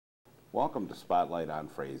Welcome to Spotlight on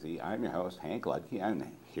Frazee. I'm your host, Hank Ludke. I'm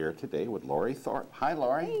here today with Lori Thorpe. Hi,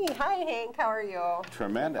 Lori. Hey, hi, Hank. How are you?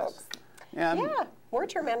 Tremendous. And yeah, we're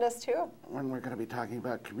tremendous, too. When we're going to be talking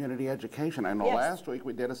about community education. I know Yes. last week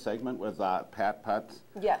we did a segment with Pat Putz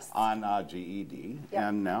Yes. on GED, Yep.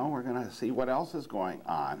 and now we're going to see what else is going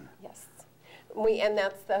on. Yes. And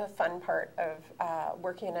that's the fun part of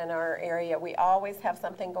working in our area. We always have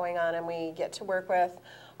something going on, and we get to work with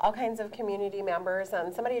all kinds of community members.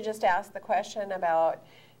 And somebody just asked the question about,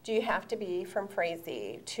 do you have to be from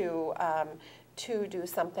Frazee to do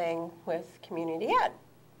something with community ed?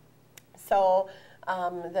 So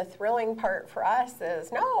the thrilling part for us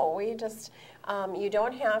is, no, we just, you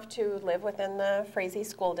don't have to live within the Frazee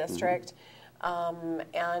School District.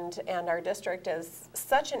 And our district is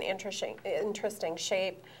such an interesting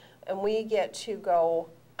shape, and we get to go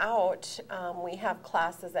out. We have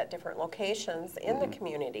classes at different locations in the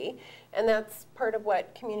community, and that's part of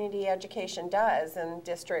what community education does in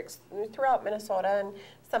districts throughout Minnesota, and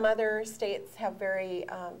some other states have very,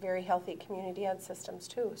 very healthy community ed systems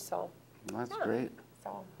too. So That's great.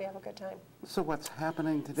 So we have a good time. So what's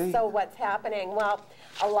happening today? So what's happening? Well,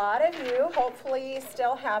 a lot of you hopefully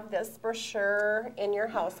still have this brochure in your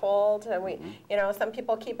household. And we, you know, some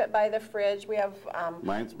people keep it by the fridge. We have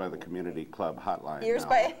Mine's by the community club hotline. yours is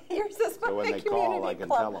by the community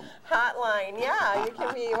club hotline. Yeah, you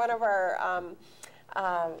can be one of our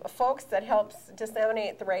folks that helps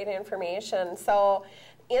disseminate the right information. So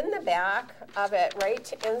in the back of it,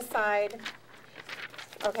 right inside,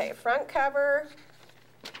 okay, front cover,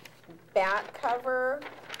 back cover,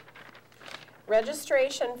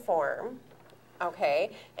 registration form,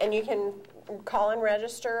 okay, and you can call and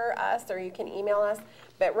register us or you can email us,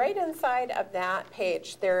 but right inside of that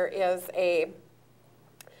page there is a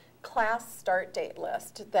class start date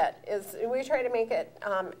list that is, we try to make it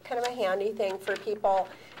kind of a handy thing for people,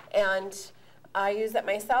 and I use it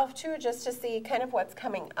myself too just to see kind of what's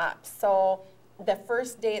coming up. So the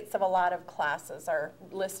first dates of a lot of classes are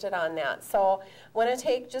listed on that. So I want to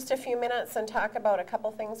take just a few minutes and talk about a couple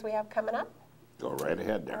things we have coming up. Go right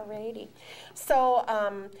ahead there. Alrighty. So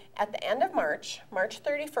at the end of March, March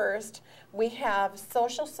 31st, we have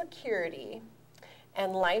Social Security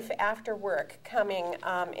and Life After Work coming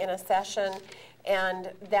in a session,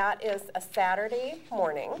 and that is a Saturday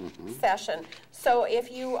morning session. So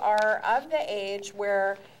if you are of the age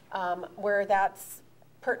where that's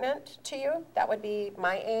pertinent to you, that would be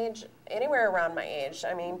my age, anywhere around my age.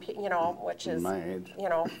 I mean, you know, which is, my age. you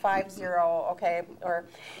know, 50, okay, or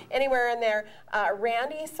anywhere in there.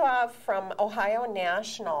 Randy Suave from Ohio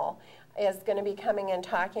National is going to be coming and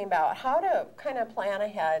talking about how to kind of plan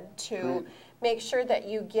ahead to make sure that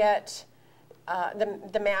you get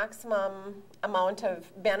the maximum amount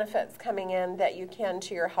of benefits coming in that you can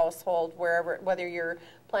to your household, whether you're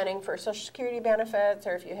planning for Social Security benefits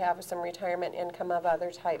or if you have some retirement income of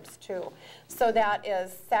other types too. So that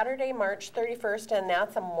is Saturday, March 31st, and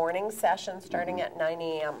that's a morning session starting at 9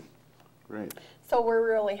 a.m. Great. So we're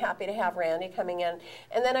really happy to have Randy coming in.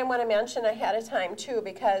 And then I want to mention ahead of time too,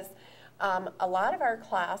 because a lot of our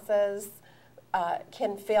classes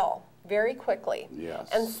can fill very quickly. Yes.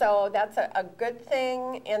 And so that's a good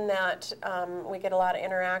thing in that we get a lot of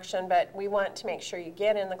interaction, but we want to make sure you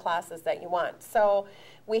get in the classes that you want. So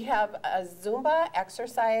we have a Zumba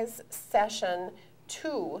exercise session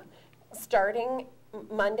 2 starting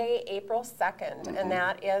Monday, April 2nd, and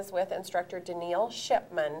that is with instructor Danielle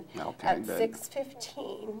Shipman at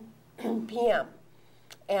 6:15 p.m.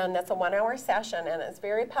 And that's a 1-hour session, and it's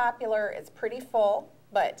very popular. It's pretty full.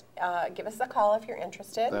 But give us a call if you're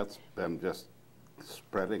interested. That's been just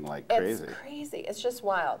spreading like crazy. It's crazy. It's just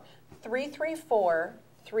wild.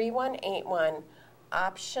 334-3181,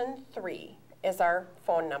 option 3 is our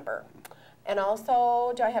phone number. And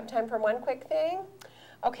also, do I have time for one quick thing?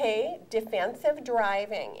 Okay, defensive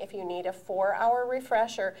driving. If you need a 4-hour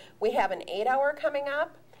refresher, we have an 8-hour coming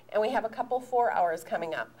up, and we have a couple 4 hours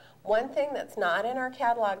coming up. One thing that's not in our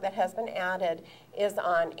catalog that has been added is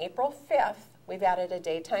on April 5th, we've added a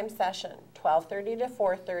daytime session, 12:30 to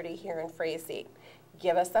 4:30 here in Frazee.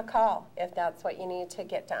 Give us a call if that's what you need to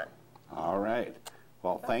get done. All right.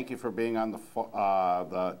 Well, thank you for being on the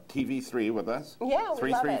TV3 with us. Yeah,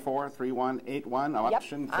 we love it. 334-3181,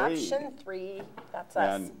 option 3. Option 3, that's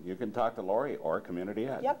us. And you can talk to Lori or Community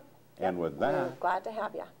Ed. Yep. And with that, we're glad to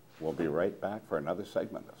have you. We'll be right back for another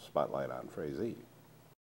segment of Spotlight on Frazee.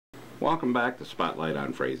 Welcome back to Spotlight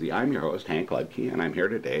on Frazee. I'm your host, Hank Ludke, and I'm here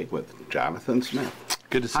today with Jonathan Smith.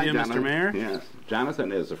 Good to see you, Mr. Mayor. Yes.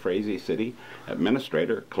 Jonathan is a Frazee City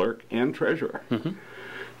administrator, clerk, and treasurer.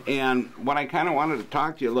 And what I kind of wanted to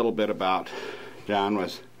talk to you a little bit about, John,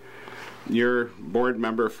 was You're board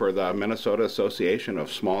member for the Minnesota Association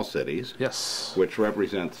of Small Cities. Yes. Which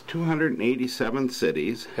represents 287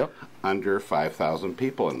 cities. Yep. Under 5,000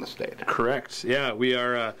 people in the state. Correct. Yeah, we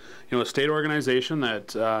are a state organization that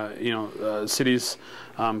cities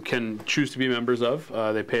can choose to be members of.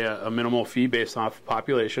 They pay a minimal fee based off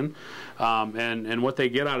population, and what they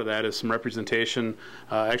get out of that is some representation,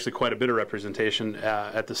 actually quite a bit of representation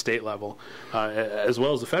at the state level, as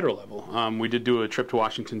well as the federal level. We did do a trip to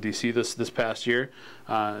Washington D.C. this past year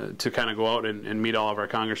to kind of go out and meet all of our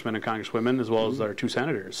congressmen and congresswomen, as well as our 2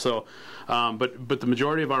 senators. So, but the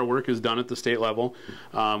majority of our work is done at the state level.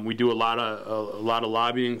 We do a lot of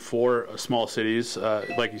lobbying for small cities,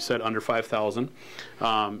 like you said, under 5,000.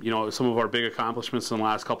 Some of our big accomplishments in the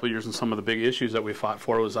last couple of years and some of the big issues that we fought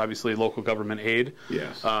for was obviously local government aid.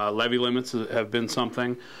 Yes. Levy limits have been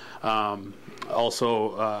something. Now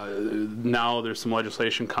there's some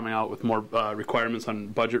legislation coming out with more requirements on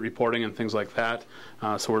budget reporting and things like that.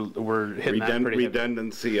 So we're hitting that pretty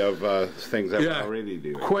redundancy of things that we already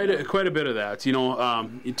do. Quite a bit of that.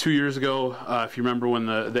 2 years ago, if you remember when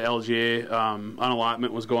the LGA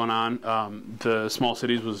unallotment was going on, the small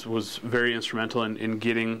cities was very instrumental in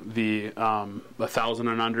getting the 1,000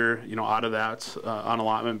 and under out of that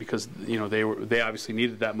unallotment, because they obviously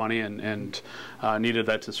needed that money and needed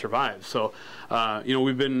that to survive. So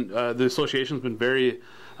we've been the association's been very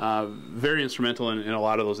instrumental in a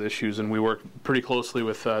lot of those issues, and we work pretty closely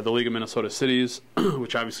with the League of Minnesota Cities,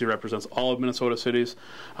 which obviously represents all of Minnesota cities.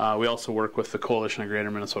 We also work with the Coalition of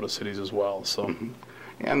Greater Minnesota Cities as well. So,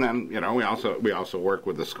 and then we also work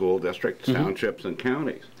with the school districts, townships, and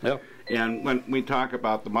counties. Yep. And when we talk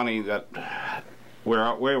about the money that we're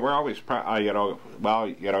always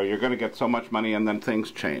you're going to get so much money, and then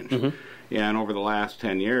things change. And over the last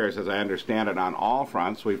 10 years, as I understand it, on all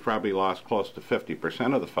fronts, we've probably lost close to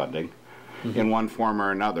 50% of the funding in one form or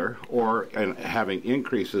another, or having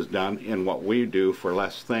increases done in what we do for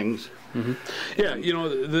less things. Yeah,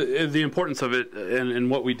 the importance of it and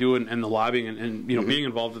what we do and the lobbying and being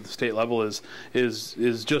involved at the state level is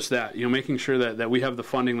just that, making sure that we have the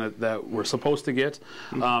funding that we're supposed to get,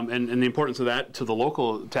 and the importance of that to the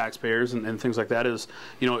local taxpayers and things like that is,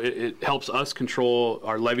 it helps us control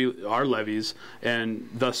our levies, and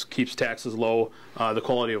thus keeps taxes low, the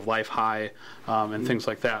quality of life high, and things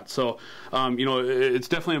like that. So, it's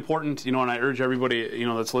definitely important, and I urge everybody,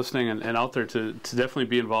 that's listening and out there to definitely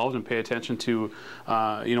be involved and pay attention to,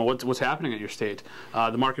 what's happening at your state.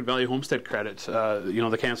 The market value homestead credit,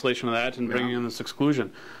 the cancellation of that and bringing in this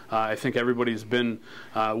exclusion. I think everybody's been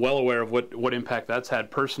well aware of what impact that's had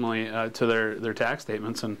personally to their tax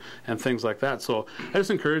statements and things like that. So I just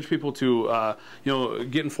encourage people to,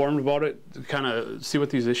 get informed about it, kind of see what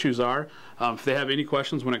these issues are. If they have any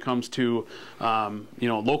questions when it comes to,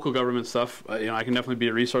 local government stuff, I can definitely be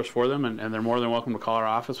a resource for them, and they're more than welcome to call our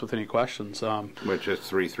office with any questions. Which is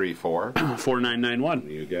 334-4991.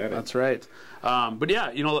 You got it. That's right. But yeah,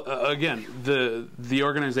 again, the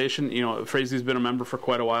organization, Frazee's been a member for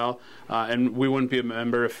quite a while, and we wouldn't be a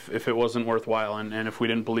member if it wasn't worthwhile, and if we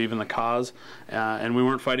didn't believe in the cause, and we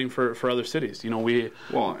weren't fighting for other cities. We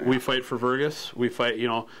fight for Vergas, we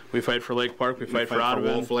fight for Lake Park, we fight for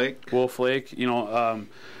Audubon, Wolf Lake,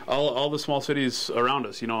 all the small cities around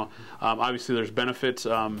us. Obviously there's benefits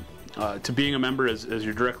to being a member as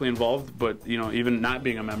you're directly involved, but even not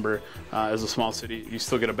being a member as a small city, you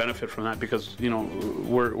still get a benefit from that, because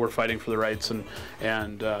we're fighting for the rights and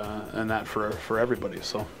that for everybody.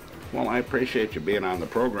 So. Well, I appreciate you being on the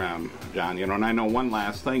program, John. And I know one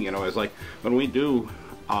last thing, is like when we do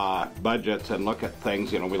budgets and look at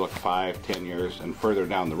things, we look 5, 10 years and further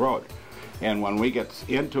down the road. And when we get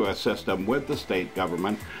into a system with the state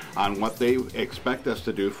government on what they expect us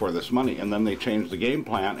to do for this money, and then they change the game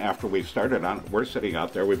plan after we've started on it, we're sitting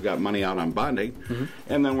out there, we've got money out on bonding,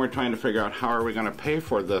 and then we're trying to figure out how are we going to pay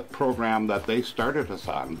for the program that they started us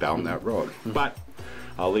on down that road. But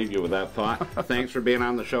I'll leave you with that thought. Thanks for being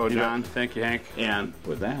on the show, John. Thank you, Hank. And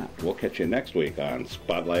with that, we'll catch you next week on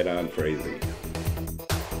Spotlight on Frazee.